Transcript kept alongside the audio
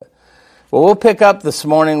Well, we'll pick up this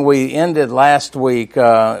morning. We ended last week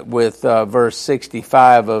with verse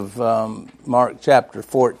 65 of Mark chapter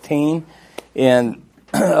 14. And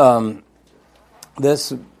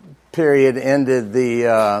this period ended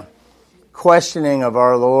the questioning of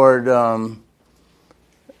our Lord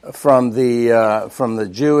from the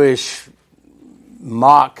Jewish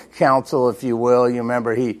mock council, if you will. You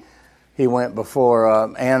remember he went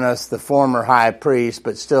before Annas, the former high priest,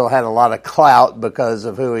 but still had a lot of clout because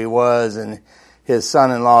of who he was, and his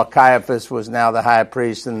son-in-law Caiaphas was now the high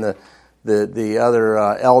priest, and the other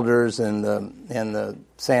elders and the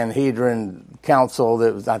Sanhedrin council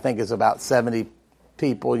that was, I think, is about 70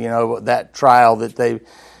 people. You know, that trial that they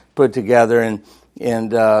put together, and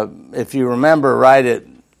if you remember right, it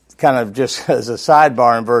kind of just as a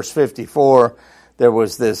sidebar in verse 54, there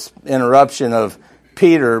was this interruption of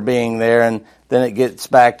Peter being there, and then it gets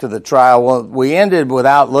back to the trial. Well, we ended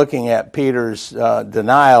without looking at Peter's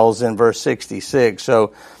denials in verse 66,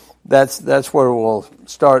 so that's where we'll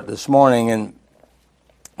start this morning. And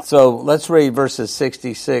so let's read verses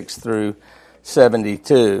 66 through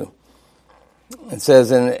 72. It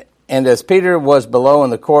says, And as Peter was below in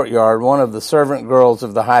the courtyard, one of the servant girls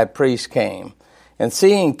of the high priest came, and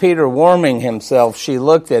seeing Peter warming himself, she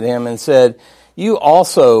looked at him and said, "You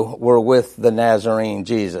also were with the Nazarene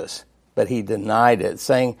Jesus." But he denied it,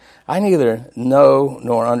 saying, "I neither know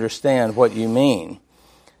nor understand what you mean."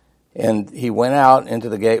 And he went out into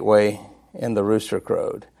the gateway, and the rooster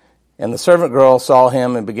crowed. And the servant girl saw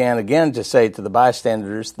him and began again to say to the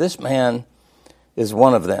bystanders, "This man is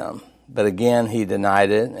one of them." But again he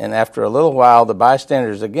denied it. And after a little while the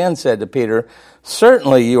bystanders again said to Peter,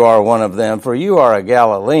 "Certainly you are one of them, for you are a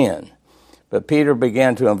Galilean." But Peter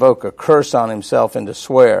began to invoke a curse on himself and to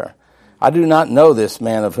swear, "I do not know this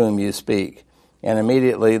man of whom you speak." And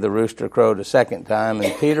immediately the rooster crowed a second time,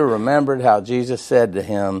 and Peter remembered how Jesus said to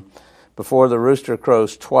him, "Before the rooster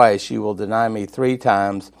crows twice, you will deny me 3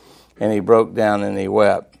 times." And he broke down and he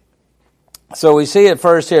wept. So we see at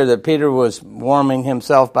first here that Peter was warming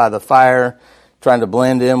himself by the fire, trying to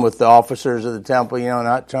blend in with the officers of the temple,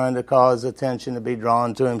 not trying to cause attention to be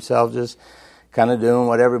drawn to himself, just kind of doing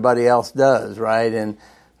what everybody else does, right? And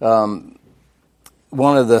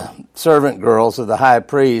one of the servant girls of the high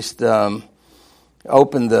priest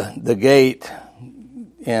opened the gate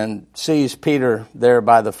and sees Peter there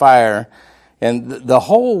by the fire. And the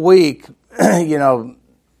whole week,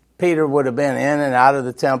 Peter would have been in and out of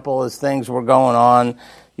the temple as things were going on.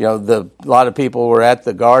 A lot of people were at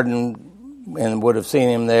the garden and would have seen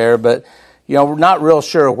him there, but we're not real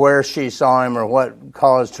sure where she saw him or what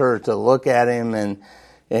caused her to look at him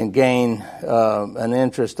and gain an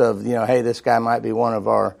interest of, hey, this guy might be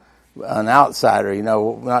an outsider.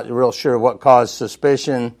 Not real sure what caused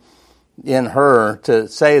suspicion in her to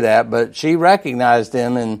say that, but she recognized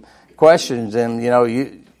him and questions him.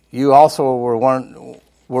 You also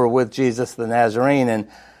were with Jesus the Nazarene, and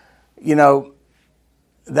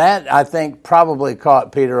that, I think, probably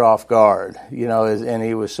caught Peter off guard, and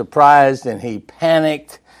he was surprised and he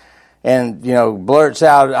panicked and, blurts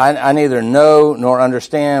out, I neither know nor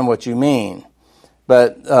understand what you mean.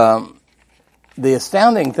 But the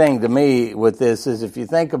astounding thing to me with this is if you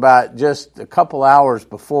think about just a couple hours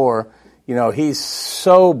before, he's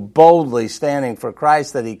so boldly standing for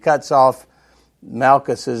Christ that he cuts off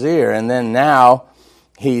Malchus's ear, and then now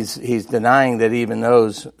he's denying that he even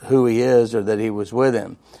knows who he is or that he was with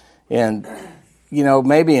him. And,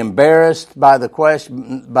 maybe embarrassed by the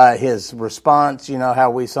question, by his response,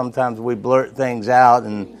 how we sometimes blurt things out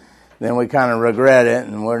and then we kind of regret it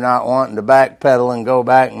and we're not wanting to backpedal and go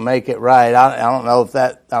back and make it right. I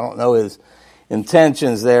don't know his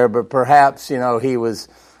intentions there, but perhaps, he was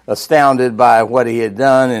astounded by what he had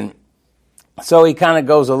done. And so he kind of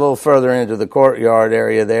goes a little further into the courtyard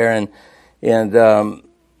area there and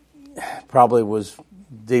probably was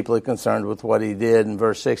deeply concerned with what he did. And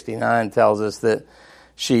verse 69 tells us that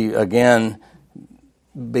she again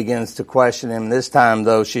begins to question him. This time,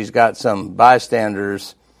 though, she's got some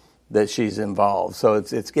bystanders that she's involved. So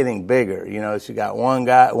it's getting bigger. She got one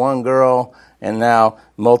girl, and now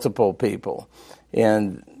multiple people.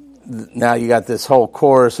 And now you got this whole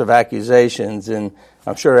chorus of accusations, and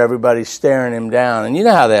I'm sure everybody's staring him down. And you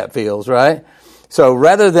know how that feels, right? So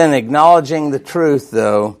rather than acknowledging the truth,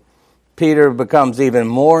 though, Peter becomes even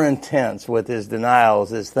more intense with his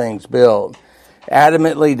denials as things build,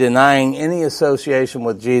 adamantly denying any association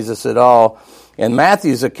with Jesus at all. And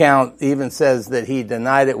Matthew's account even says that he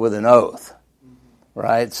denied it with an oath,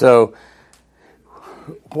 right? So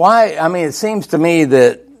why? I mean, it seems to me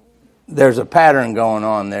that there's a pattern going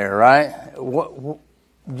on there, right? Do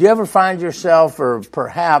you ever find yourself, or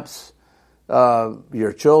perhaps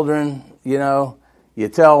your children you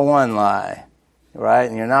tell one lie, right?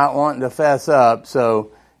 And you're not wanting to fess up,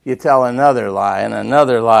 so you tell another lie and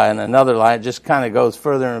another lie and another lie. It just kind of goes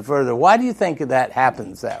further and further. Why do you think that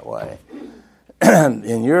happens that way?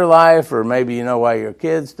 In your life, or maybe you know why your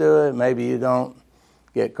kids do it. Maybe you don't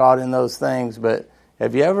get caught in those things. But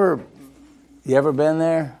have you ever been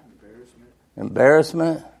there?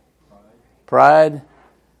 Embarrassment? Pride?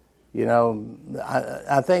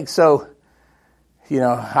 I think so.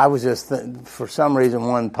 I was just, for some reason,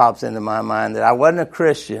 one pops into my mind that I wasn't a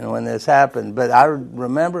Christian when this happened, but I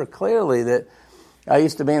remember clearly that I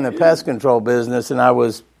used to be in the pest control business, and I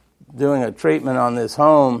was doing a treatment on this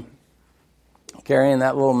home, carrying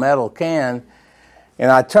that little metal can, and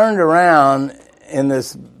I turned around in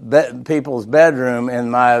this people's bedroom, and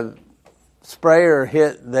my sprayer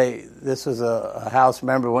hit, this was a house,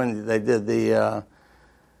 remember when they did the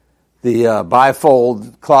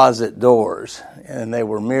bifold closet doors, and they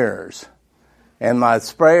were mirrors. And my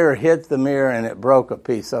sprayer hit the mirror, and it broke a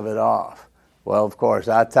piece of it off. Well, of course,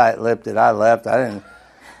 I tight-lipped it. I left. I didn't,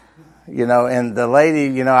 and the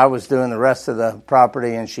lady, I was doing the rest of the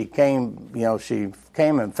property, and she came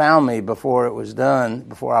and found me before I was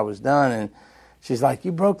done, and she's like,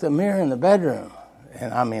 "You broke the mirror in the bedroom."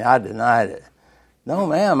 And I denied it. "No,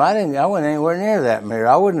 ma'am, I wasn't anywhere near that mirror.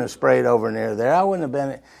 I wouldn't have sprayed over near there. I wouldn't have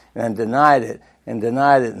been," and denied it, and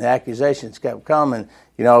the accusations kept coming.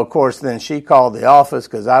 Of course, then she called the office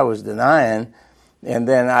because I was denying, and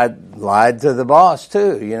then I lied to the boss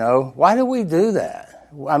too. Why do we do that?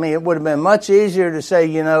 It would have been much easier to say,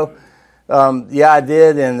 yeah, I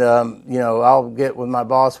did, and I'll get with my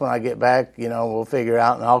boss when I get back. We'll figure it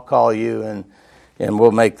out, and I'll call you, and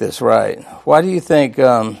we'll make this right. Why do you think? We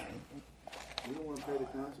don't want to pay the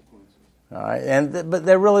consequences. All right, but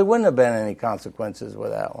there really wouldn't have been any consequences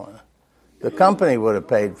with that one. The company would have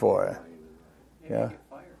paid for it. Yeah,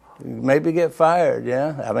 maybe get fired.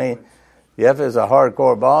 Yeah, if it's a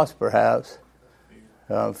hardcore boss, perhaps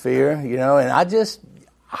fear. And I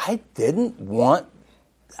didn't want.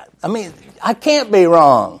 I can't be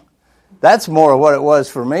wrong. That's more what it was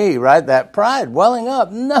for me, right? That pride welling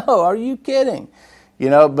up. No, are you kidding?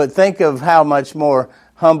 But think of how much more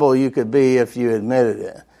humble you could be if you admitted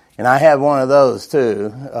it. And I had one of those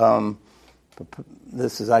too.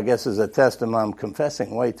 This is, I guess, is a testimony. I'm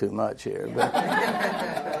confessing way too much here, but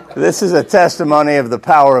this is a testimony of the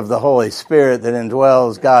power of the Holy Spirit that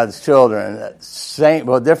indwells God's children.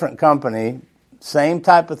 Different company, same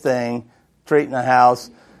type of thing, treating a house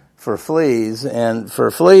for fleas. And for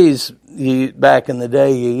fleas, back in the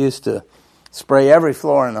day, you used to spray every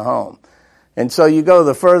floor in the home. And so you go to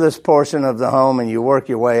the furthest portion of the home and you work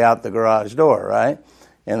your way out the garage door, right?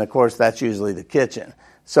 And of course, that's usually the kitchen.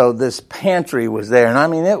 So this pantry was there,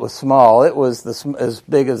 and it was small. It was as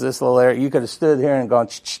big as this little area. You could have stood here and gone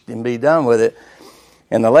and be done with it.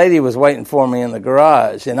 And the lady was waiting for me in the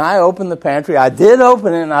garage. And I opened the pantry. I did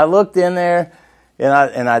open it, and I looked in there, and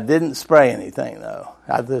I didn't spray anything, though.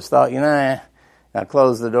 I just thought, I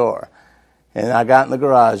closed the door. And I got in the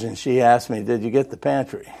garage, and she asked me, "Did you get the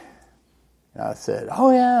pantry?" And I said,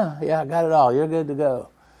 "Oh, yeah, I got it all. You're good to go."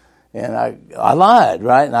 And I lied,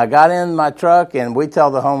 right? And I got in my truck, and we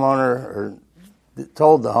told the homeowners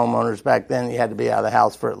back then you had to be out of the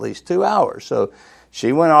house for at least 2 hours. So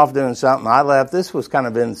she went off doing something. I left. This was kind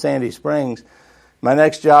of in Sandy Springs. My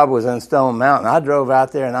next job was in Stone Mountain. I drove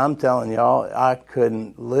out there, and I'm telling y'all, I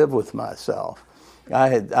couldn't live with myself. I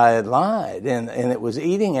had lied, and it was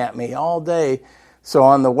eating at me all day. So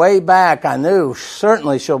on the way back, I knew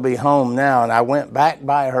certainly she'll be home now, and I went back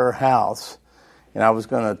by her house. And I was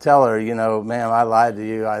going to tell her, "Ma'am, I lied to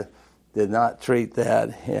you. I did not treat that."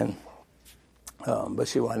 And but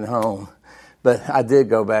she wasn't home. But I did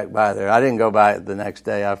go back by there. I didn't go by it the next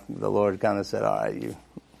day. The Lord kind of said, "All right,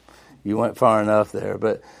 you went far enough there."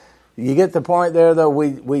 But you get the point there, though.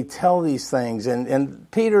 We tell these things,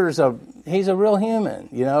 and Peter's he's a real human,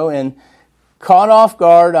 and caught off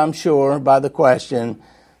guard, I'm sure, by the question,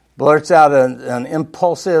 blurts out an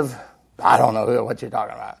impulsive, "I don't know what you're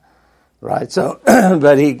talking about." Right, so,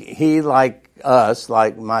 but he like us,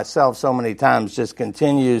 like myself so many times, just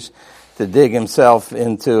continues to dig himself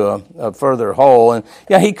into a further hole. And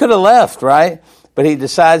he could have left, right? But he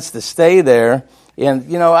decides to stay there.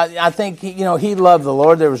 And, I think, he loved the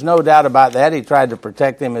Lord. There was no doubt about that. He tried to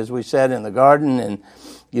protect him, as we said, in the garden. And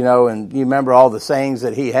you remember all the sayings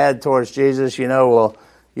that he had towards Jesus, I'll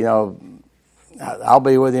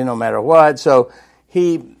be with you no matter what. So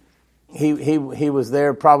he was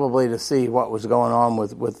there probably to see what was going on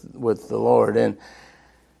with the Lord. And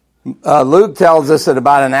Luke tells us that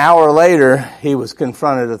about an hour later, he was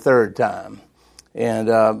confronted a third time. And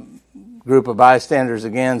group of bystanders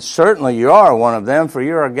again, certainly you are one of them, for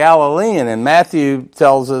you're a Galilean. And Matthew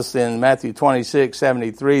tells us in Matthew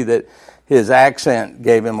 26:73 that his accent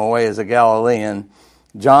gave him away as a Galilean.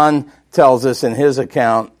 John tells us in his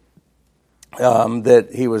account that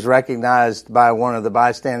he was recognized by one of the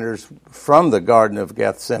bystanders from the Garden of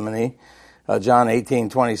Gethsemane. John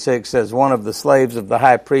 18:26 says, one of the slaves of the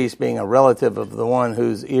high priest, being a relative of the one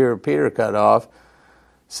whose ear Peter cut off,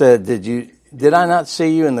 said, Did I not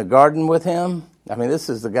see you in the garden with him? I mean, this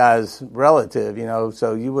is the guy's relative,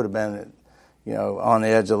 so you would have been, on the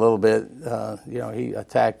edge a little bit. He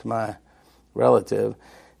attacked my relative.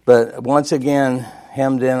 But once again,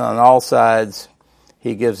 hemmed in on all sides,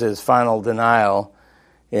 he gives his final denial.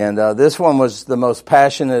 And this one was the most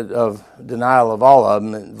passionate of denial of all of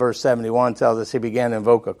them. And verse 71 tells us he began to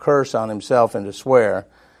invoke a curse on himself and to swear,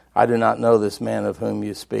 I do not know this man of whom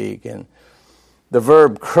you speak. And the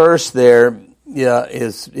verb curse there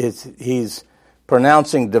is he's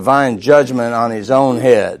pronouncing divine judgment on his own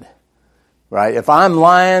head, right? If I'm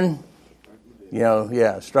lying,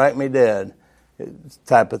 strike me dead,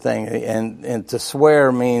 type of thing. And to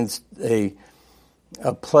swear means a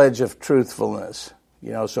pledge of truthfulness,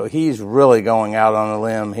 so he's really going out on a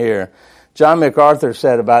limb here. John MacArthur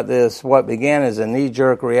said about this, what began as a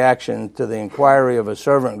knee-jerk reaction to the inquiry of a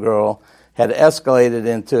servant girl had escalated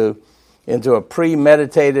into a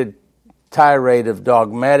premeditated tirade of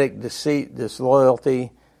dogmatic deceit,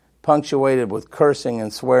 disloyalty, punctuated with cursing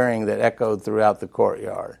and swearing that echoed throughout the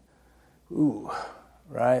courtyard. Ooh,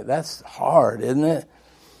 right? That's hard, isn't it?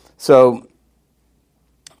 So,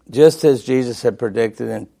 just as Jesus had predicted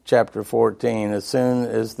in chapter 14, as soon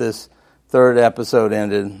as this third episode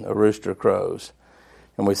ended, a rooster crows.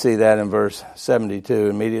 And we see that in verse 72.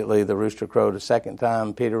 Immediately the rooster crowed a second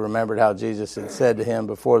time. Peter remembered how Jesus had said to him,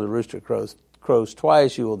 before the rooster crows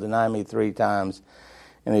twice, you will deny me 3 times.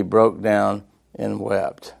 And he broke down and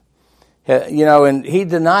wept. And he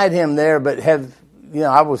denied him there, but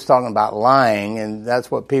I was talking about lying, and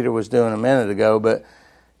that's what Peter was doing a minute ago, but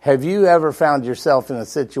have you ever found yourself in a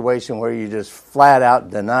situation where you just flat out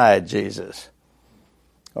denied Jesus?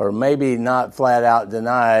 Or maybe not flat out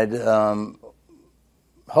denied,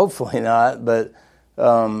 hopefully not, but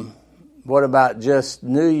what about just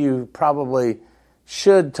knew you probably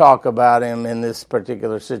should talk about him in this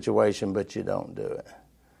particular situation, but you don't do it?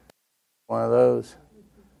 One of those?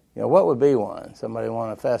 What would be one? Somebody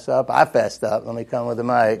want to fess up? I fessed up. Let me come with the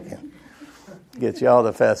mic and get you all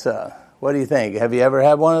to fess up. What do you think? Have you ever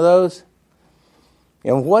had one of those?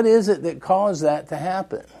 And what is it that caused that to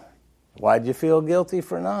happen? Why'd you feel guilty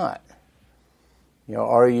for not?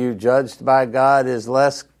 Are you judged by God as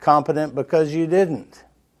less competent because you didn't?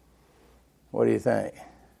 What do you think?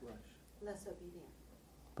 Less obedient.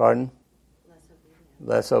 Pardon? Less obedient.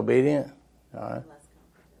 Less obedient? All right. Less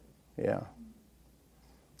competent. Yeah.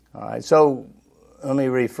 All right. So let me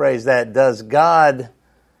rephrase that. Does God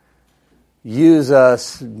use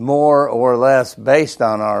us more or less based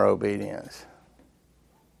on our obedience?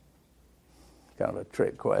 Kind of a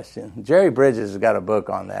trick question. Jerry Bridges has got a book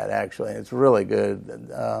on that, actually. It's really good.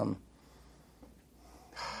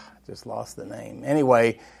 Just lost the name.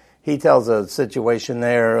 Anyway, he tells a situation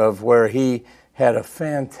there of where he had a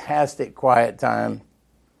fantastic quiet time.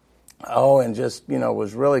 And just,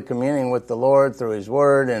 was really communing with the Lord through his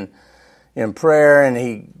word and in prayer, and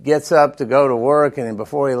he gets up to go to work, and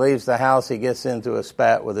before he leaves the house, he gets into a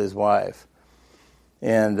spat with his wife.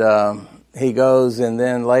 And he goes, and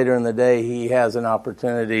then later in the day, he has an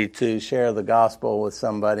opportunity to share the gospel with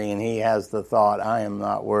somebody, and he has the thought, I am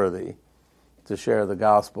not worthy to share the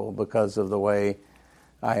gospel because of the way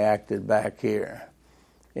I acted back here.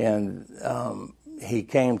 And he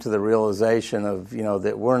came to the realization of,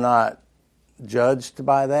 that we're not judged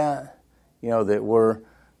by that, that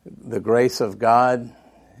the grace of God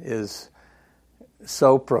is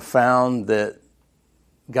so profound that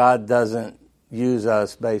God doesn't use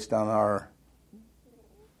us based on our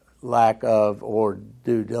lack of or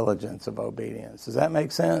due diligence of obedience. Does that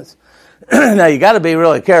make sense? Now, you got to be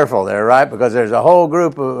really careful there, right? Because there's a whole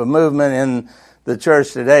group of a movement in the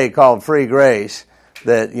church today called free grace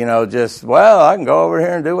that, I can go over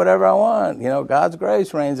here and do whatever I want. God's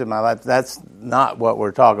grace reigns in my life. That's not what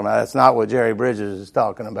we're talking about. That's not what Jerry Bridges is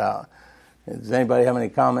talking about. Does anybody have any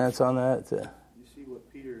comments on that? You see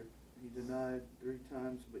what Peter, he denied 3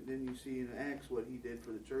 times, but then you see in Acts what he did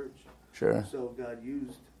for the church. Sure. So God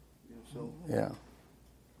used, Yeah.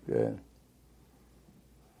 Good.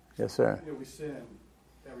 Yes, sir. We sin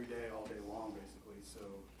every day, all day long, basically, so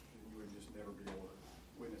you would just never be able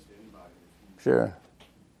to witness to anybody. Sure.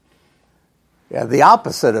 Yeah, the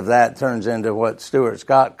opposite of that turns into what Stuart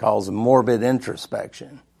Scott calls morbid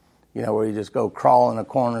introspection. where you just go crawl in a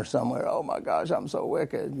corner somewhere. Oh my gosh, I'm so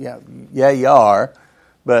wicked. Yeah, you are.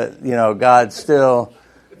 But, God still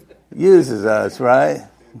uses us, right?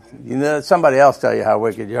 Somebody else tell you how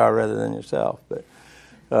wicked you are rather than yourself. But,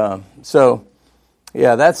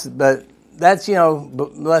 that's,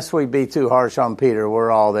 lest we be too harsh on Peter,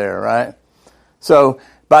 we're all there, right? So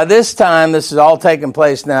by this time, this is all taking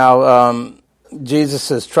place now.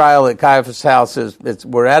 Jesus' trial at Caiaphas' house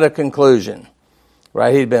we're at a conclusion,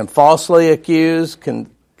 right? He'd been falsely accused,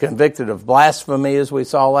 convicted of blasphemy, as we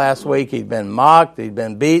saw last week. He'd been mocked. He'd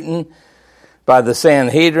been beaten by the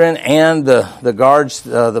Sanhedrin and the guards,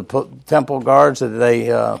 the temple guards that they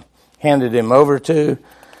handed him over to.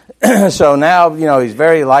 So now, he's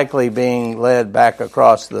very likely being led back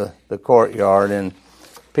across the courtyard, and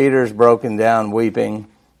Peter's broken down weeping,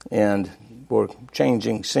 and we're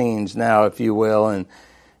changing scenes now, if you will,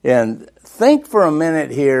 and think for a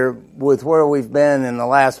minute here with where we've been in the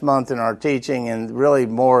last month in our teaching, and really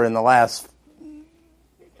more in the last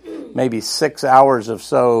maybe 6 hours or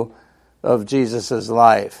so of Jesus'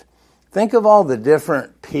 life. Think of all the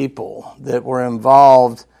different people that were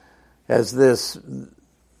involved as this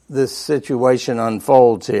situation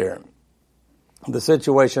unfolds here. The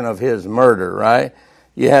situation of his murder, right?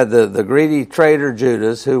 You had the greedy traitor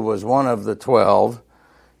Judas, who was one of the 12.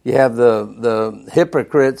 You have the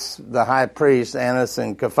hypocrites, the high priest Annas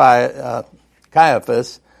and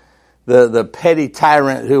Caiaphas, the petty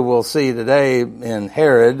tyrant who we'll see today in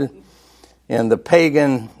Herod, and the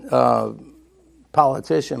pagan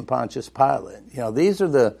politician Pontius Pilate. These are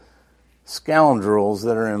the scoundrels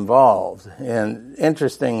that are involved. And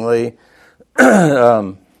interestingly,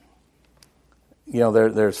 there's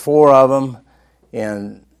 4 of them.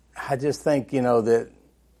 And I just think, that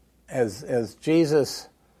as Jesus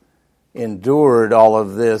endured all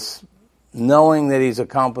of this, knowing that he's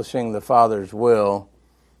accomplishing the Father's will,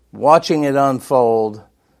 watching it unfold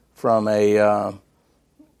from the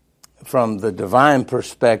divine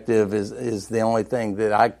perspective is the only thing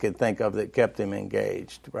that I could think of that kept him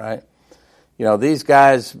engaged, right? These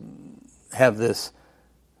guys have this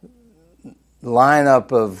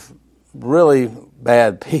lineup of really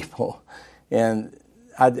bad people. And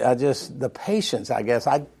I just, the patience, I guess,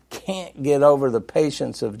 I can't get over the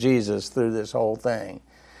patience of Jesus through this whole thing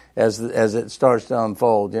as it starts to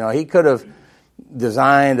unfold. He could have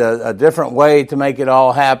designed a different way to make it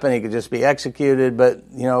all happen. He could just be executed, but,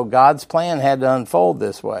 God's plan had to unfold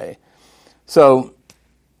this way. So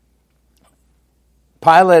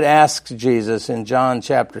Pilate asks Jesus in John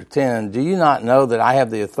chapter 10, "Do you not know that I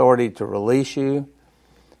have the authority to release you,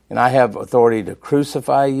 and I have authority to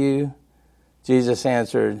crucify you?" Jesus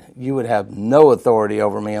answered, "You would have no authority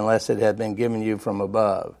over me unless it had been given you from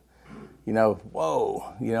above." Whoa.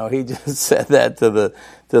 He just said that to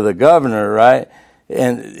the governor, right?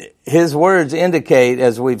 And his words indicate,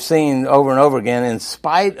 as we've seen over and over again, in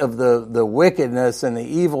spite of the wickedness and the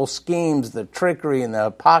evil schemes, the trickery and the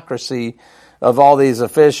hypocrisy of all these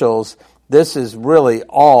officials, this is really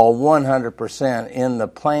all 100% in the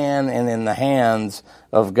plan and in the hands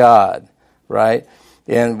of God, right?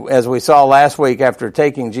 And as we saw last week, after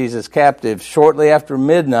taking Jesus captive, shortly after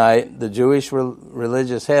midnight, the Jewish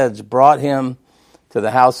religious heads brought him to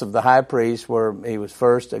the house of the high priest, where he was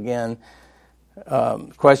first, again,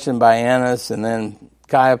 questioned by Annas, and then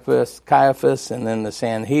Caiaphas, and then the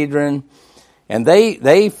Sanhedrin. And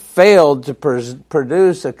they failed to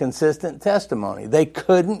produce a consistent testimony. They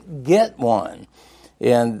couldn't get one.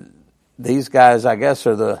 And these guys, I guess,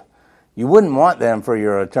 you wouldn't want them for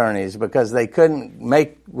your attorneys, because they couldn't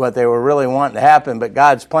make what they were really wanting to happen, but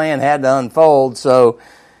God's plan had to unfold, so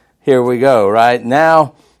here we go, right?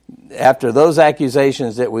 Now, after those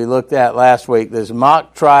accusations that we looked at last week, this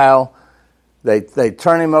mock trial, they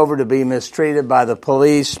turn him over to be mistreated by the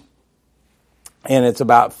police, and it's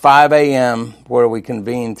about 5 a.m. where we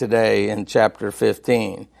convene today in chapter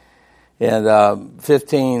 15. And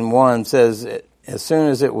 15:1 says, "As soon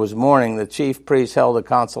as it was morning, the chief priests held a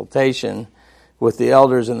consultation with the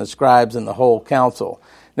elders and the scribes and the whole council."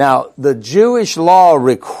 Now, the Jewish law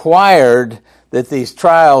required that these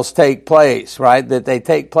trials take place, right? That they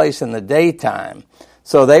take place in the daytime.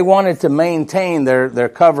 So they wanted to maintain their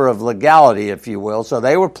cover of legality, if you will. So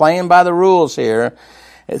they were playing by the rules here.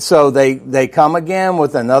 And so they come again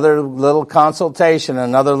with another little consultation,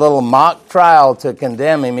 another little mock trial to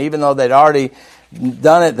condemn him, even though they'd already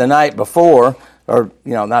done it the night before, or,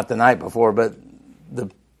 not the night before, but the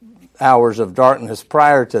hours of darkness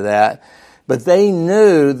prior to that. But they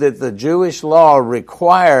knew that the Jewish law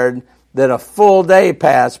required that a full day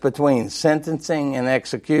pass between sentencing and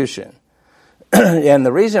execution. And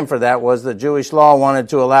the reason for that was the Jewish law wanted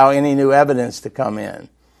to allow any new evidence to come in.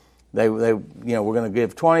 We're going to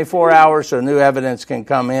give 24 hours so new evidence can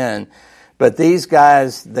come in. But these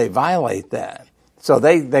guys, they violate that. So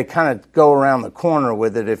they kind of go around the corner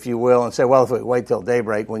with it, if you will, and say, well, if we wait till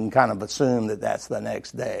daybreak, we can kind of assume that that's the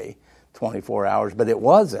next day, 24 hours. But it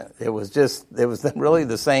wasn't. It was really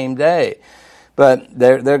the same day. But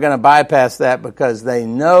they're going to bypass that because they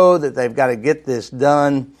know that they've got to get this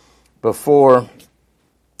done before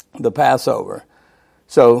the Passover.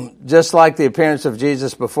 So just like the appearance of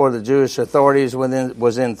Jesus before the Jewish authorities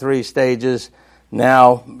was in 3 stages,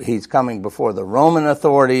 now he's coming before the Roman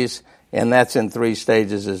authorities, and that's in 3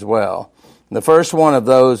 stages as well. The first one of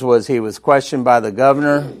those was he was questioned by the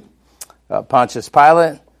governor, Pontius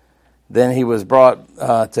Pilate. Then he was brought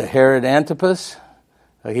to Herod Antipas.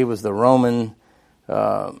 He was the Roman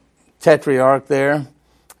tetrarch there.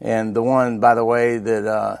 And the one, by the way,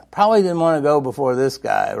 that probably didn't want to go before this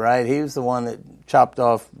guy, right? He was the one that chopped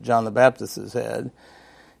off John the Baptist's head.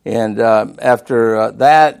 And after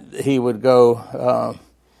that, he would go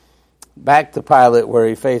back to Pilate where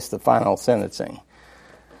he faced the final sentencing.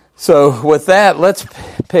 So with that, let's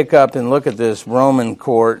pick up and look at this Roman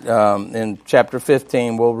court in chapter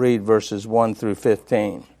 15. We'll read verses 1 through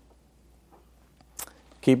 15.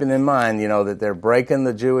 Keeping in mind, that they're breaking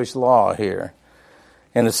the Jewish law here.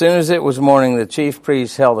 And as soon as it was morning, the chief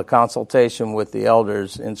priests held a consultation with the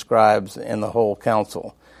elders and scribes and the whole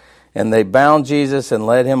council. And they bound Jesus and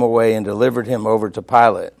led him away and delivered him over to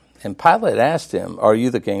Pilate. And Pilate asked him, "Are you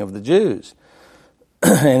the king of the Jews?"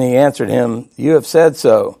 And he answered him, "You have said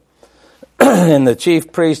so." And the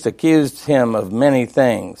chief priest accused him of many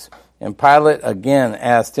things. And Pilate again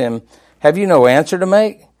asked him, "Have you no answer to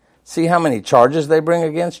make? See how many charges they bring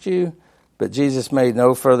against you?" But Jesus made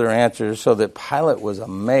no further answers, so that Pilate was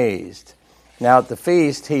amazed. Now at the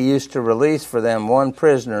feast, he used to release for them one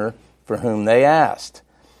prisoner for whom they asked.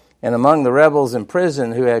 And among the rebels in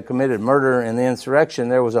prison who had committed murder in the insurrection,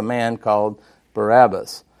 there was a man called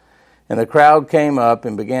Barabbas. And the crowd came up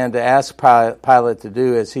and began to ask Pilate to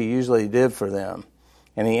do as he usually did for them.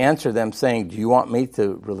 And he answered them, saying, "Do you want me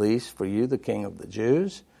to release for you the king of the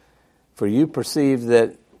Jews?" For he perceived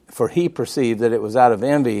that it was out of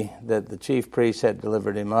envy that the chief priests had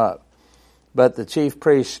delivered him up. But the chief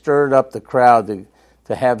priests stirred up the crowd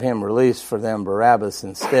to have him release for them Barabbas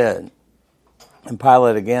instead. And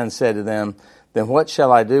Pilate again said to them, "Then what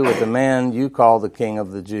shall I do with the man you call the king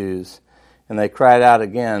of the Jews?" And they cried out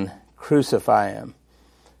again, "Crucify him."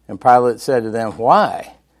 And Pilate said to them,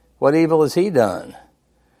 "Why? What evil has he done?"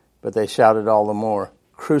 But they shouted all the more,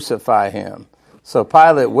 "Crucify him." So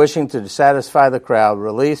Pilate, wishing to satisfy the crowd,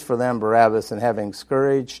 released for them Barabbas, and having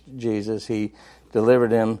scourged Jesus, he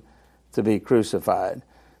delivered him to be crucified.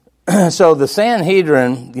 So the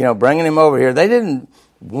Sanhedrin, bringing him over here, they didn't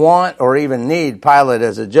want or even need Pilate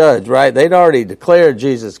as a judge, right? They'd already declared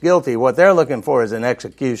Jesus guilty. What they're looking for is an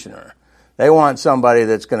executioner. They want somebody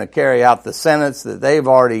that's going to carry out the sentence that they've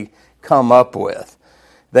already come up with.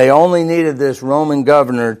 They only needed this Roman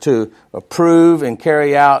governor to approve and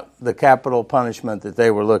carry out the capital punishment that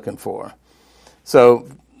they were looking for. So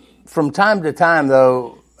from time to time,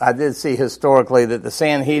 though, I did see historically that the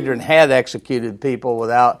Sanhedrin had executed people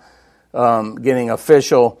without getting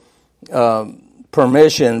official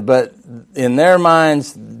permission, but in their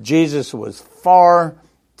minds, Jesus was far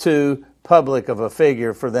too public of a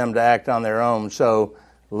figure for them to act on their own. So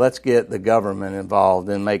let's get the government involved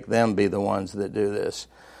and make them be the ones that do this.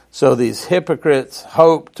 So these hypocrites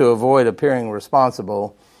hope to avoid appearing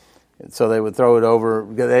responsible, so they would throw it over.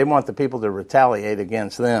 They want the people to retaliate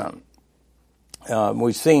against them.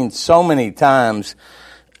 We've seen so many times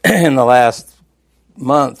in the last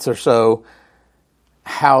months or so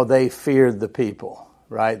how they feared the people,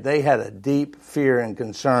 right? They had a deep fear and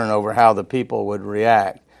concern over how the people would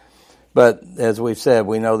react. But as we've said,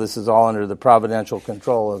 we know this is all under the providential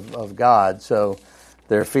control of God, so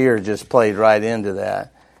their fear just played right into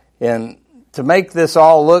that. And to make this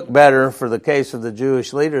all look better for the case of the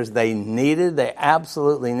Jewish leaders, they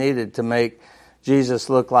absolutely needed to make Jesus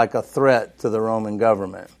look like a threat to the Roman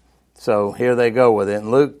government. So here they go with it.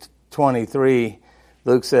 In Luke 23,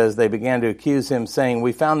 Luke says, they began to accuse him, saying,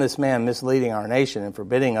 "We found this man misleading our nation and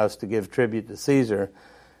forbidding us to give tribute to Caesar,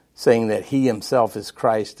 saying that he himself is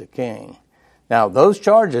Christ the King." Now, those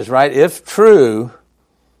charges, right, if true,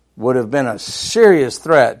 would have been a serious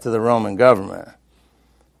threat to the Roman government.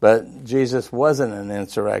 But Jesus wasn't an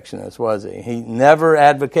insurrectionist, was he? He never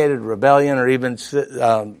advocated rebellion or even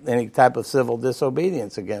any type of civil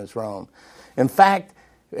disobedience against Rome. In fact,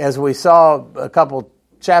 as we saw a couple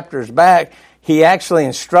chapters back, he actually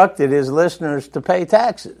instructed his listeners to pay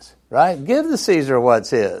taxes, right? Give the Caesar what's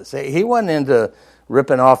his. He wasn't into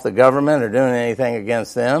ripping off the government or doing anything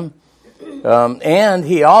against them. And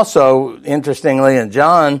he also, interestingly, in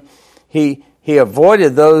John, he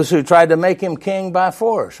avoided those who tried to make him king by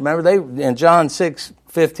force. Remember, in John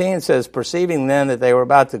 6:15 says, perceiving then that they were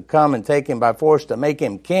about to come and take him by force to make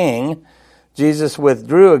him king, Jesus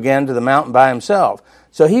withdrew again to the mountain by himself.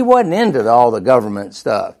 So he wasn't into all the government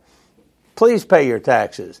stuff. Please pay your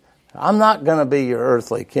taxes. I'm not going to be your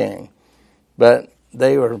earthly king. But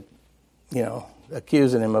they were,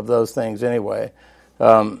 accusing him of those things anyway.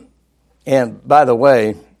 And by the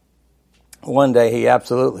way, one day he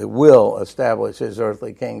absolutely will establish his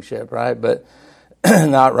earthly kingship, right? But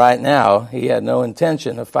not right now. He had no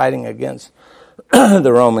intention of fighting against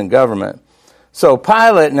the Roman government. So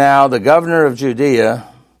Pilate now, the governor of Judea,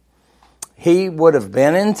 he would have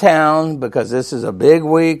been in town because this is a big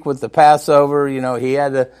week with the Passover. He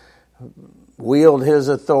had to wield his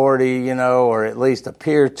authority, or at least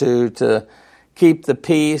appear to keep the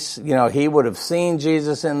peace. He would have seen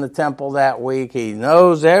Jesus in the temple that week. He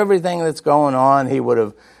knows everything that's going on. He would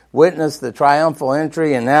have witnessed the triumphal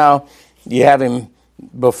entry, and now you have him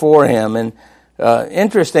before him. And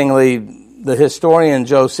interestingly, the historian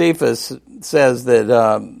Josephus says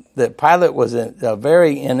that Pilate was a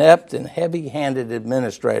very inept and heavy-handed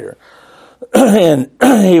administrator. And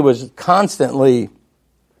he was constantly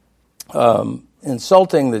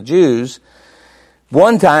insulting the Jews.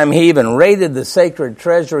 One time he even raided the sacred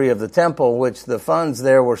treasury of the temple, which the funds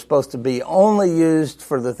there were supposed to be only used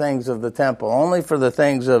for the things of the temple, only for the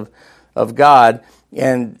things of God.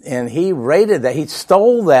 And he raided that. He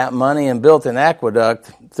stole that money and built an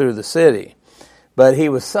aqueduct through the city. But he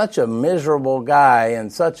was such a miserable guy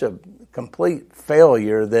and such a complete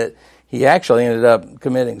failure that he actually ended up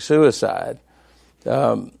committing suicide.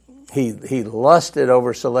 He lusted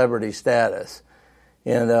over celebrity status.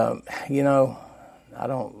 And, I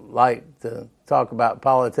don't like to talk about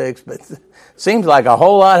politics, but it seems like a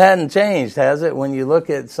whole lot hadn't changed, has it, when you look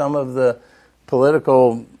at some of the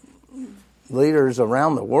political leaders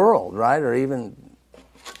around the world, right, or even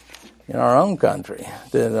in our own country,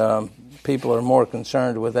 that people are more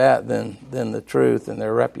concerned with that than the truth and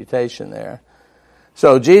their reputation there.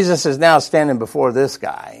 So Jesus is now standing before this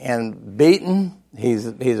guy and beaten. He's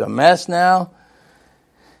a mess now,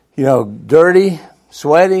 dirty,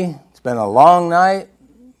 sweaty. It's been a long night.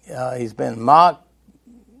 He's been mocked,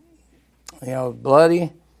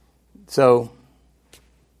 bloody. So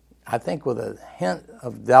I think with a hint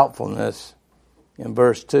of doubtfulness in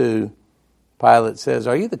verse 2, Pilate says,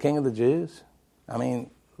 "Are you the king of the Jews? I mean,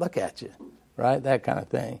 look at you," right? That kind of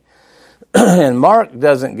thing. And Mark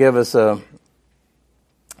doesn't give us a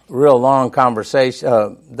real long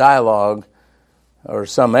conversation, dialogue, or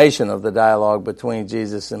summation of the dialogue between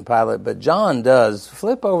Jesus and Pilate, but John does.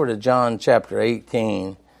 Flip over to John chapter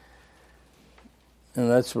 18, and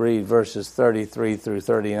let's read verses 33 through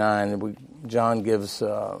 39. John gives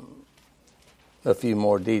a few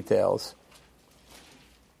more details.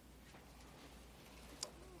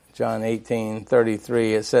 John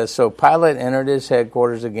 18:33, it says, "So Pilate entered his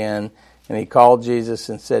headquarters again, and he called Jesus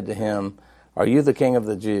and said to him, 'Are you the king of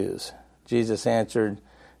the Jews?' Jesus answered,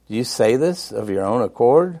 'Do you say this of your own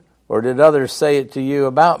accord, or did others say it to you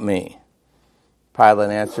about me?'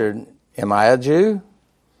 Pilate answered, 'Am I a Jew?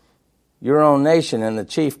 Your own nation and the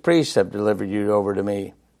chief priests have delivered you over to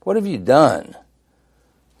me. What have you done?'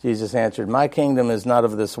 Jesus answered, 'My kingdom is not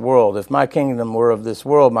of this world. If my kingdom were of this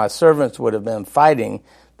world, my servants would have been fighting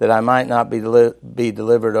that I might not be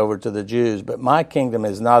delivered over to the Jews. But my kingdom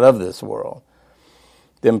is not of this world.'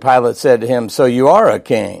 Then Pilate said to him, 'So you are a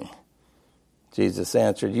king?' Jesus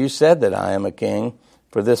answered, 'You said that I am a king.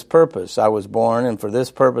 For this purpose I was born, and for this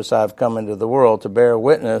purpose I have come into the world, to bear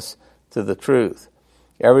witness to the truth.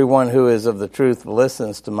 Everyone who is of the truth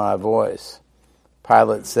listens to my voice.'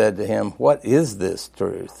 Pilate said to him, 'What is this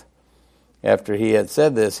truth?' After he had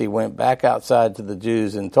said this, he went back outside to the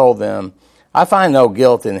Jews and told them, 'I find no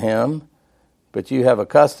guilt in him, but you have a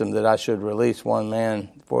custom that I should release one man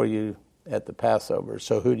for you at the Passover.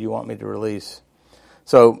 So who do you want me to release?'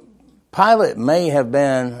 So Pilate may have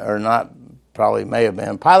been, or not, probably may have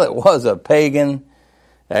been, Pilate was a pagan,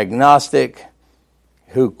 agnostic,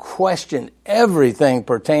 who questioned everything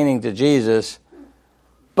pertaining to Jesus,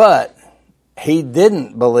 but he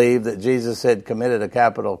didn't believe that Jesus had committed a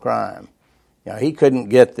capital crime. He couldn't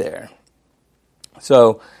get there.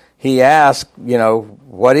 So he asked,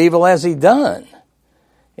 what evil has he done?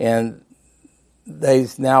 And they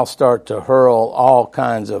now start to hurl all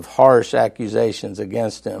kinds of harsh accusations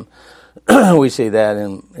against him. We see that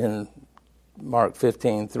in Mark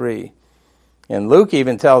 15:3. And Luke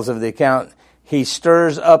even tells of the account, he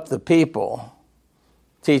stirs up the people,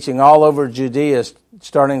 teaching all over Judea,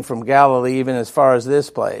 starting from Galilee, even as far as this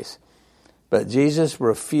place. But Jesus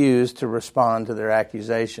refused to respond to their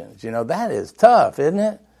accusations. You know, that is tough, isn't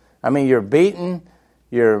it? I mean, you're beaten,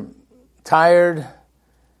 you're tired,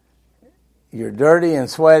 you're dirty and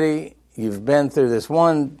sweaty, you've been through this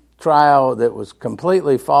one trial that was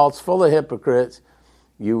completely false, full of hypocrites.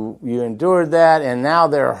 You endured that, and now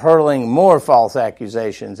they're hurling more false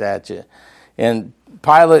accusations at you. And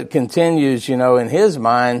Pilate continues, you know, in his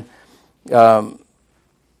mind,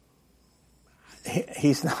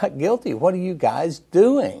 he's not guilty. What are you guys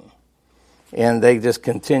doing? And they just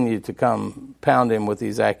continue to come pound him with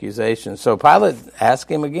these accusations. So Pilate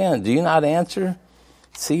asked him again, do you not answer?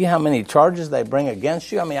 See how many charges they bring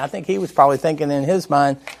against you? I mean, I think he was probably thinking in his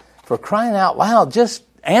mind, for crying out loud, just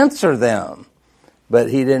answer them. But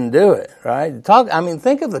he didn't do it, right?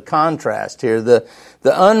 Think of the contrast here. The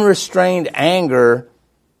unrestrained anger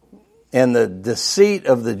and the deceit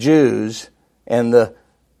of the Jews and the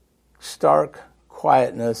stark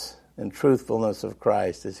quietness and truthfulness of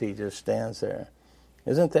Christ as he just stands there.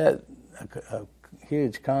 Isn't that a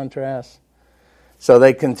huge contrast? So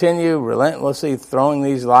they continue relentlessly throwing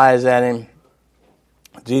these lies at him.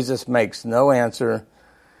 Jesus makes no answer.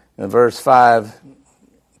 In verse 5,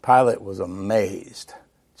 Pilate was amazed,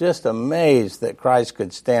 just amazed that Christ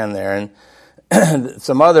could stand there. And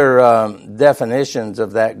some other definitions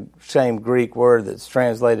of that same Greek word that's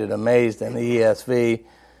translated amazed in the ESV.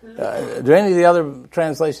 Do any of the other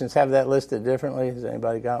translations have that listed differently? Has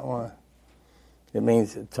anybody got one? It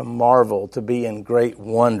means to marvel, to be in great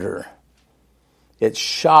wonder. It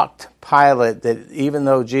shocked Pilate that even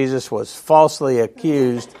though Jesus was falsely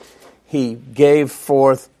accused, he gave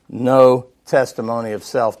forth no testimony of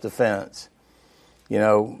self-defense. You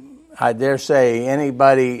know, I dare say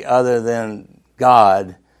anybody other than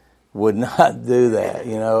God would not do that.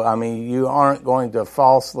 You know, I mean, you aren't going to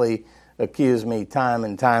falsely accuse me time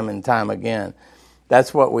and time and time again.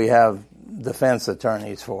 That's what we have defense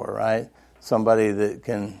attorneys for, right? Somebody that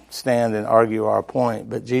can stand and argue our point.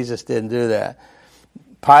 But Jesus didn't do that.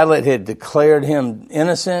 Pilate had declared him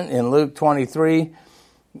innocent in Luke 23.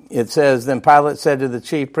 It says, then Pilate said to the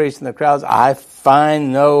chief priests and the crowds, I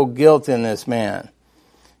find no guilt in this man.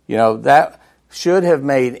 You know, that should have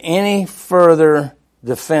made any further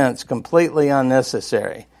defense completely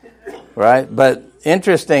unnecessary, right? But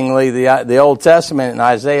interestingly, the Old Testament in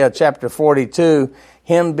Isaiah chapter 42,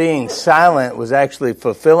 him being silent was actually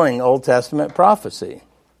fulfilling Old Testament prophecy.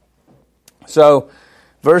 So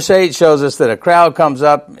verse 8 shows us that a crowd comes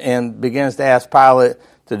up and begins to ask Pilate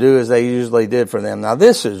to do as they usually did for them. Now,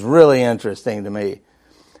 this is really interesting to me.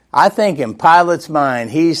 I think in Pilate's mind,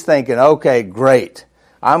 he's thinking, okay, great.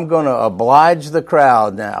 I'm going to oblige the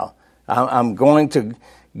crowd now. I'm going to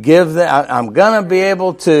give them, I'm going to be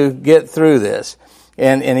able to get through this.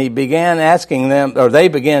 And he began asking them, or they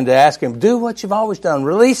began to ask him, do what you've always done,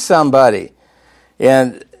 release somebody.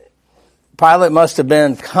 And Pilate must have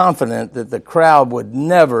been confident that the crowd would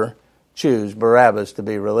never choose Barabbas to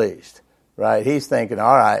be released, right? He's thinking,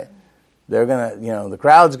 all right, they're going to, you know, the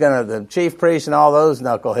crowd's going to, the chief priests and all those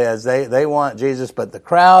knuckleheads, they want Jesus, but the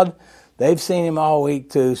crowd, they've seen him all week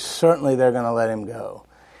too. Certainly they're going to let him go.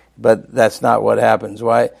 But that's not what happens,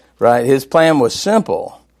 right? His plan was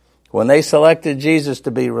simple. When they selected Jesus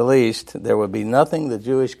to be released, there would be nothing the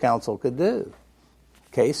Jewish council could do.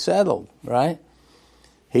 Case settled, right?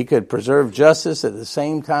 He could preserve justice at the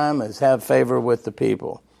same time as have favor with the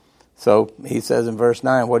people. So he says in verse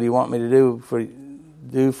 9, what do you want me to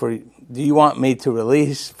do you want me to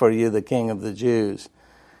release for you the King of the Jews?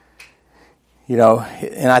 You know,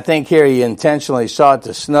 and I think here he intentionally sought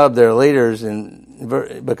to snub their leaders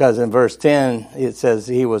because in verse 10 it says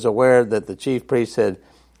he was aware that the chief priests had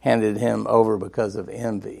handed him over because of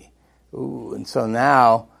envy. Ooh, and so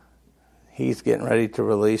now he's getting ready to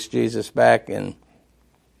release Jesus back, and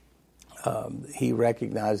he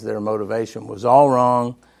recognized their motivation was all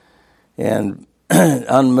wrong, and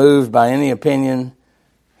unmoved by any opinion,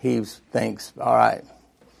 he thinks, all right,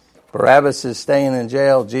 Barabbas is staying in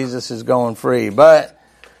jail, Jesus is going free. But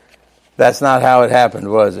that's not how it happened,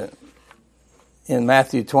 was it? In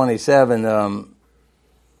Matthew 27,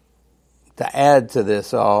 to add to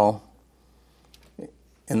this all,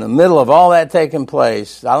 in the middle of all that taking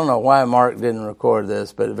place, I don't know why Mark didn't record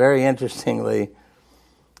this, but very interestingly,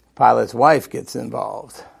 Pilate's wife gets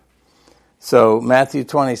involved. So Matthew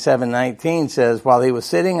 27:19 says, while he was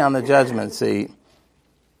sitting on the judgment seat,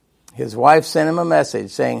 his wife sent him a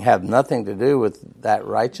message saying, have nothing to do with that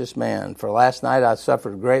righteous man, for last night I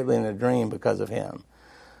suffered greatly in a dream because of him.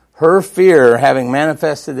 Her fear, having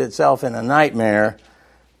manifested itself in a nightmare,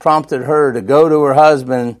 prompted her to go to her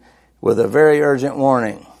husband with a very urgent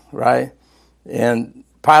warning, right? And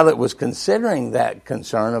Pilate was considering that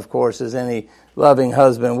concern, of course, as any loving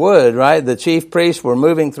husband would, right? The chief priests were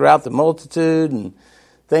moving throughout the multitude, and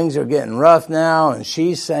things are getting rough now, and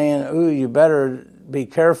she's saying, ooh, you better be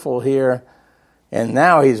careful here. And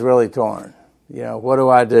now he's really torn. What do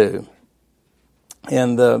I do?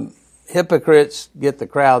 And the hypocrites get the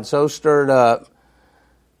crowd so stirred up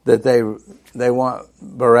that they want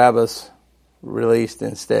Barabbas released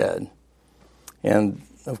instead. And,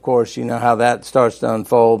 of course, you know how that starts to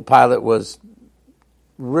unfold. Pilate was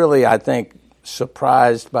really, I think,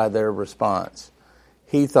 surprised by their response.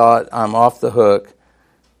 He thought, I'm off the hook.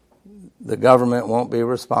 The government won't be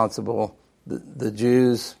responsible. The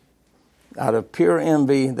Jews, out of pure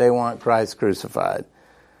envy, they want Christ crucified.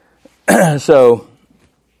 So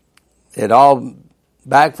it all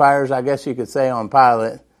backfires, I guess you could say, on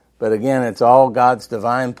Pilate. But again, it's all God's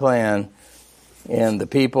divine plan. And the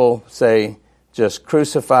people say, just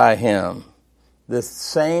crucify him. This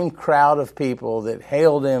same crowd of people that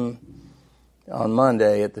hailed him on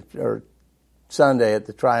Sunday at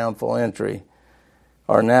the triumphal entry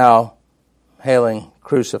are now hailing,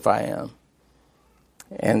 crucify him.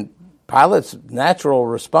 And Pilate's natural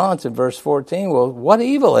response in verse 14, well, what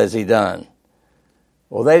evil has he done?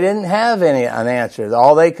 Well, they didn't have an answer.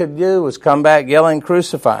 All they could do was come back yelling,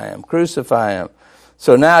 crucify him, crucify him.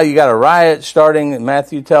 So now you got a riot starting,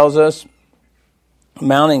 Matthew tells us.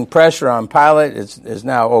 Mounting pressure on Pilate is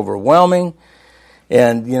now overwhelming.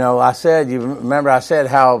 And, you remember I said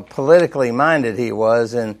how politically minded he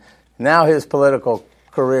was, and now his political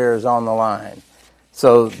career is on the line.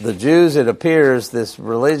 So the Jews, it appears, this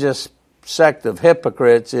religious sect of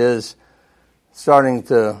hypocrites is starting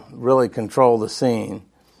to really control the scene.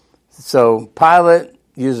 So Pilate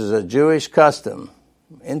uses a Jewish custom.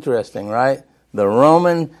 Interesting, right? The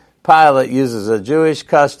Roman Pilate uses a Jewish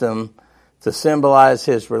custom to symbolize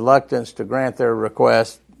his reluctance to grant their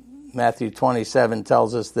request. Matthew 27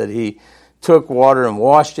 tells us that he took water and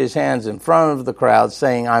washed his hands in front of the crowd,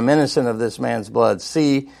 saying, I'm innocent of this man's blood.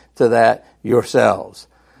 See to that yourselves.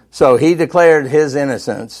 So he declared his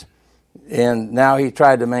innocence, and now he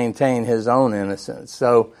tried to maintain his own innocence.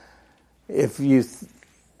 So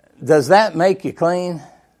does that make you clean?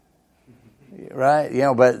 Right?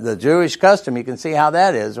 But the Jewish custom, you can see how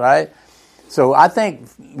that is, right? So I think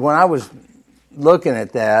when I was looking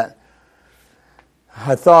at that,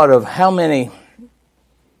 I thought of how many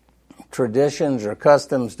traditions or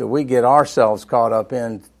customs do we get ourselves caught up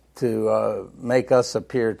in to make us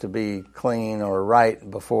appear to be clean or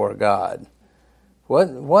right before God.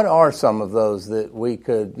 What are some of those that we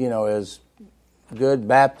could, as good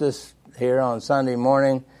Baptists here on Sunday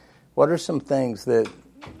morning, what are some things that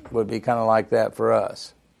would be kind of like that for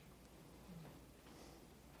us?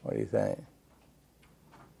 What do you think? Does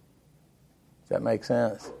that make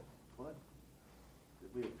sense? What?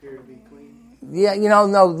 Did we appear to be clean? Yeah,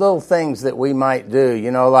 no little things that we might do,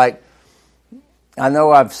 like, I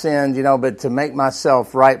know I've sinned, but to make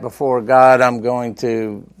myself right before God, I'm going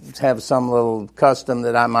to have some little custom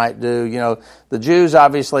that I might do. The Jews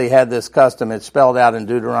obviously had this custom. It's spelled out in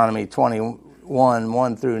Deuteronomy 21,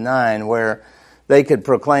 1 through 9, where they could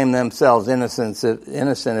proclaim themselves innocent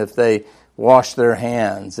if they wash their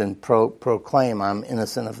hands and proclaim, I'm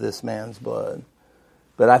innocent of this man's blood.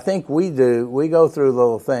 But I think we go through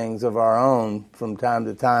little things of our own from time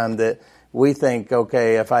to time that we think,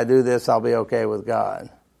 okay, if I do this, I'll be okay with God.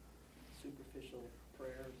 Superficial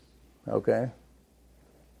prayers. Okay.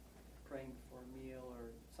 Praying before a meal, or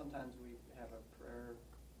sometimes we have a prayer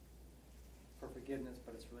for forgiveness,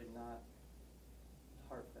 but it's really not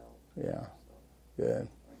heartfelt. Yeah. So, Good.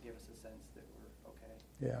 or give us a sense that we're okay.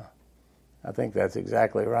 Yeah. I think that's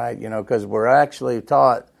exactly right, because we're actually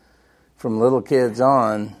taught from little kids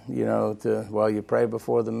on, you pray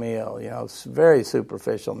before the meal. It's very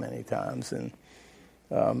superficial many times, and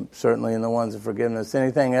certainly in the ones of forgiveness.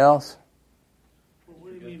 Anything else? Well,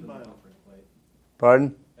 what do you mean by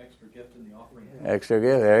Pardon? Extra gift in the offering. Extra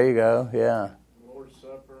gift. There you go. Yeah. Lord's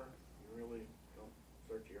Supper? You really don't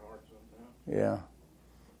search your hearts on that. Yeah.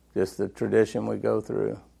 Just the tradition we go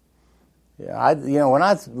through. Yeah. When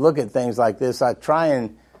I look at things like this, I try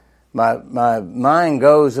and my mind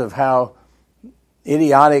goes of how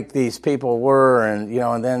idiotic these people were, and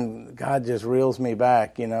then God just reels me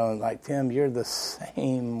back, and like, Tim, you're the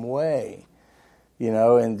same way,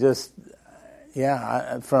 and just,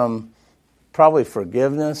 from probably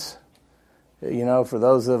forgiveness, for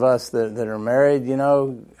those of us that are married,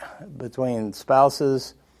 between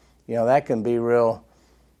spouses, that can be real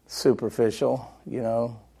superficial,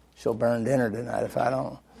 she'll burn dinner tonight if I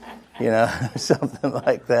don't, something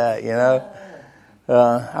like that,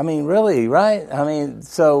 I mean, really, right? I mean,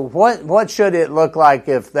 so what should it look like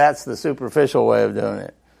if that's the superficial way of doing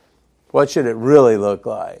it? What should it really look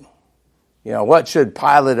like? You know, what should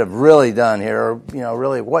Pilate have really done here? Or, you know,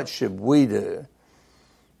 really, what should we do?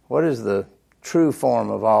 What is the true form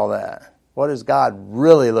of all that? What is God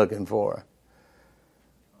really looking for?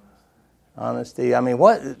 Honesty. I mean,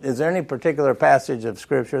 is there any particular passage of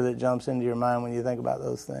Scripture that jumps into your mind when you think about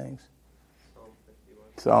those things?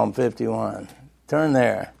 Psalm 51. Turn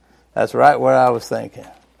there. That's right where I was thinking.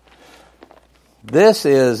 This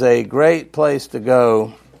is a great place to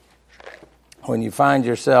go when you find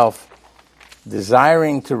yourself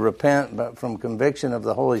desiring to repent, but from conviction of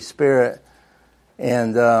the Holy Spirit,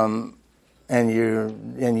 and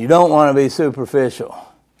you don't want to be superficial.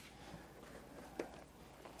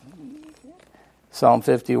 Psalm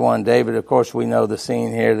 51. David, of course, we know the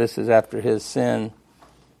scene here. This is after his sin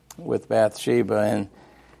with Bathsheba, and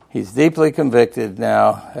he's deeply convicted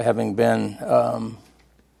now, having been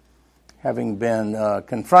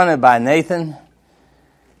confronted by Nathan.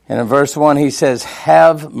 And in verse 1 he says,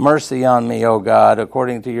 "Have mercy on me, O God,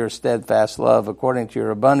 according to your steadfast love, according to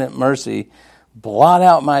your abundant mercy, blot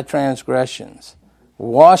out my transgressions.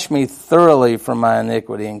 Wash me thoroughly from my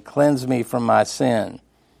iniquity and cleanse me from my sin.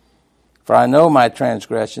 For I know my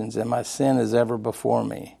transgressions and my sin is ever before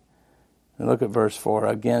me." And look at verse 4.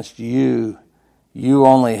 "Against you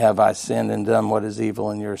only have I sinned and done what is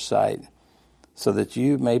evil in your sight, so that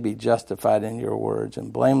you may be justified in your words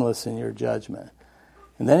and blameless in your judgment."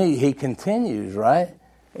 And then he continues, right,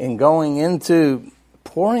 in going into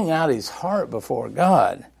pouring out his heart before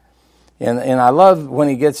God. And I love when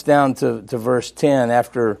he gets down to verse 10,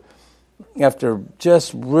 after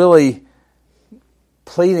just really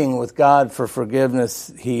pleading with God for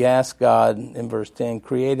forgiveness, he asks God in verse 10,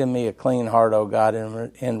 "Create in me a clean heart, O God,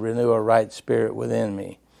 and renew a right spirit within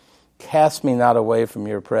me. Cast me not away from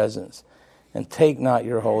your presence, and take not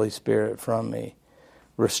your Holy Spirit from me.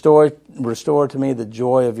 Restore to me the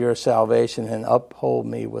joy of your salvation, and uphold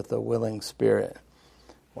me with a willing spirit."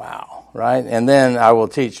 Wow, right? And then "I will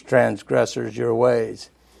teach transgressors your ways,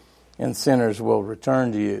 and sinners will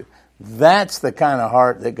return to you." That's the kind of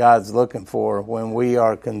heart that God's looking for when we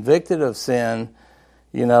are convicted of sin,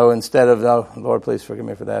 you know, instead of, "Oh, Lord, please forgive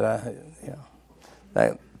me for that,"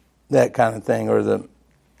 that kind of thing, or the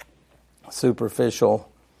superficial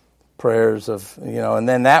prayers of, you know, and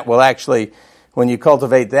then that will actually, when you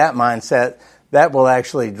cultivate that mindset, that will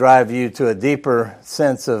actually drive you to a deeper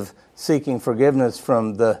sense of seeking forgiveness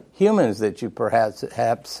from the humans that you perhaps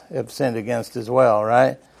have sinned against as well,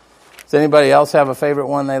 right? Does anybody else have a favorite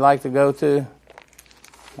one they like to go to?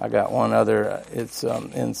 I got one other. It's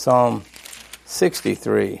in Psalm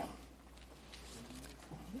 63.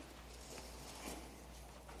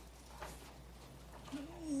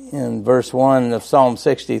 In verse 1 of Psalm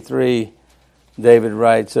 63, David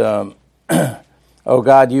writes, "O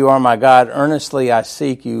God, you are my God. Earnestly I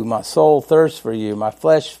seek you. My soul thirsts for you. My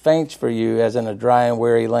flesh faints for you, as in a dry and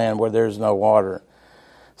weary land where there is no water.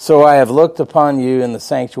 So I have looked upon you in the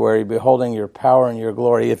sanctuary, beholding your power and your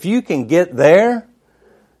glory." If you can get there,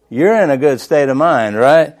 you're in a good state of mind,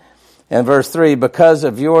 right? And verse 3, because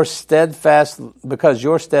your steadfast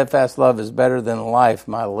love is better than life,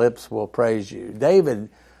 my lips will praise you. David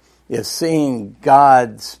is seeing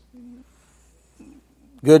God's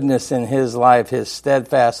goodness in his life, his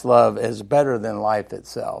steadfast love, as better than life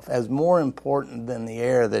itself, as more important than the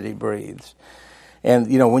air that he breathes.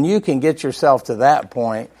 And, you know, when you can get yourself to that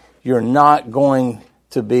point, you're not going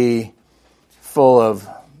to be full of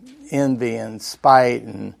envy and spite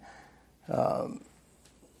and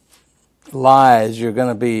lies. You're going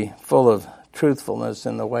to be full of truthfulness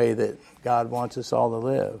in the way that God wants us all to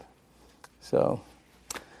live. So,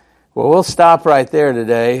 well, we'll stop right there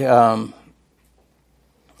today.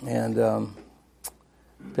 And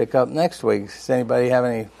pick up next week. Does anybody have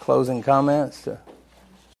any closing comments?